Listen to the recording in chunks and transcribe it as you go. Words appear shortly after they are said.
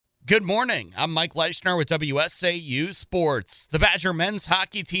Good morning. I'm Mike Leischner with WSAU Sports. The Badger men's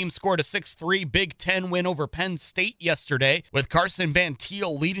hockey team scored a 6-3 Big Ten win over Penn State yesterday, with Carson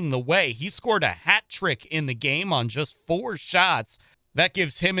Bantiel leading the way. He scored a hat trick in the game on just 4 shots. That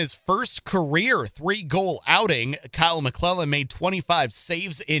gives him his first career 3-goal outing. Kyle McClellan made 25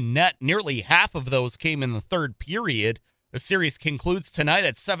 saves in net. Nearly half of those came in the third period. The series concludes tonight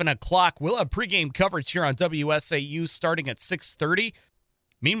at 7 o'clock. We'll have pregame coverage here on WSAU starting at 6:30.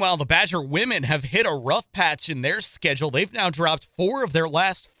 Meanwhile, the Badger women have hit a rough patch in their schedule. They've now dropped 4 of their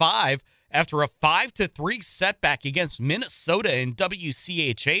last 5 after a 5-3 setback against Minnesota in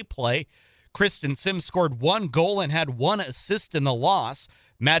WCHA play. Kristen Sims scored 1 goal and had 1 assist in the loss.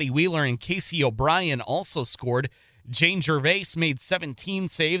 Maddie Wheeler and Casey O'Brien also scored. Jane Gervais made 17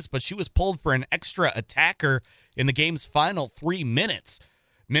 saves, but she was pulled for an extra attacker in the game's final 3 minutes.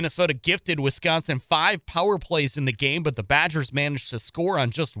 Minnesota gifted Wisconsin 5 power plays in the game, but the Badgers managed to score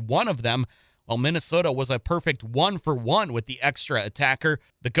on just 1 of them, while Minnesota was a perfect 1-for-1 with the extra attacker.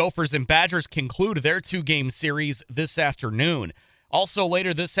 The Gophers and Badgers conclude their 2-game series this afternoon. Also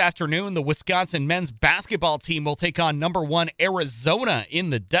later this afternoon, the Wisconsin men's basketball team will take on number 1 Arizona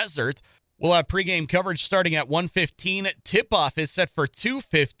in the desert. We'll have pregame coverage starting at 1:15. Tip-off is set for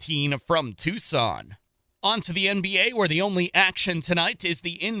 2:15 from Tucson. On to the NBA, where the only action tonight is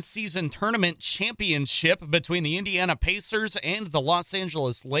the in-season tournament championship between the Indiana Pacers and the Los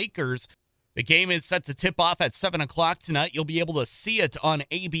Angeles Lakers. The game is set to tip off at 7 o'clock tonight. You'll be able to see it on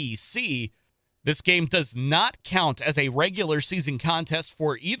ABC. This game does not count as a regular season contest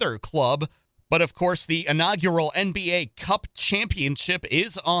for either club, but of course the inaugural NBA Cup championship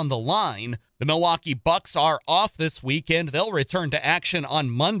is on the line. The Milwaukee Bucks are off this weekend. They'll return to action on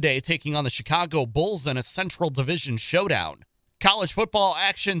Monday, taking on the Chicago Bulls in a Central Division showdown. College football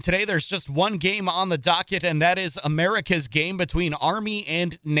action today. There's just one game on the docket, and that is America's game between Army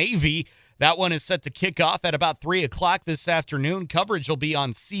and Navy. That one is set to kick off at about 3 o'clock this afternoon. Coverage will be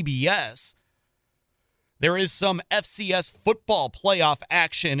on CBS. There is some FCS football playoff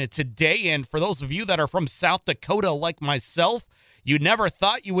action today, and for those of you that are from South Dakota like myself, you never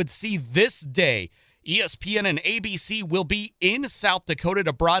thought you would see this day. ESPN and ABC will be in South Dakota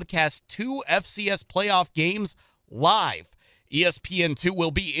to broadcast 2 FCS playoff games live. ESPN2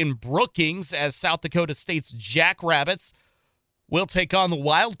 will be in Brookings as South Dakota State's Jackrabbits will take on the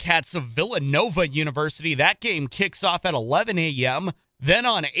Wildcats of Villanova University. That game kicks off at 11 a.m., Then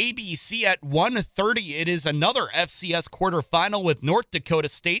on ABC at 1:30, it is another FCS quarterfinal with North Dakota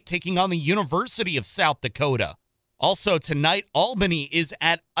State taking on the University of South Dakota. Also tonight, Albany is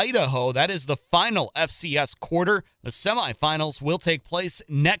at Idaho. That is the final FCS quarter. The semifinals will take place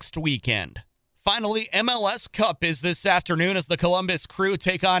next weekend. Finally, MLS Cup is this afternoon as the Columbus Crew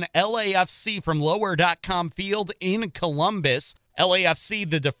take on LAFC from Lower.com Field in Columbus. LAFC,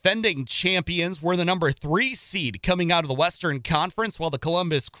 the defending champions, were the number 3 seed coming out of the Western Conference, while the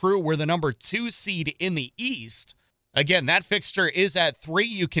Columbus Crew were the number 2 seed in the East. Again, that fixture is at 3.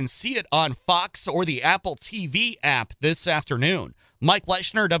 You can see it on Fox or the Apple TV app this afternoon. Mike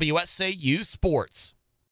Leischner, WSAU Sports.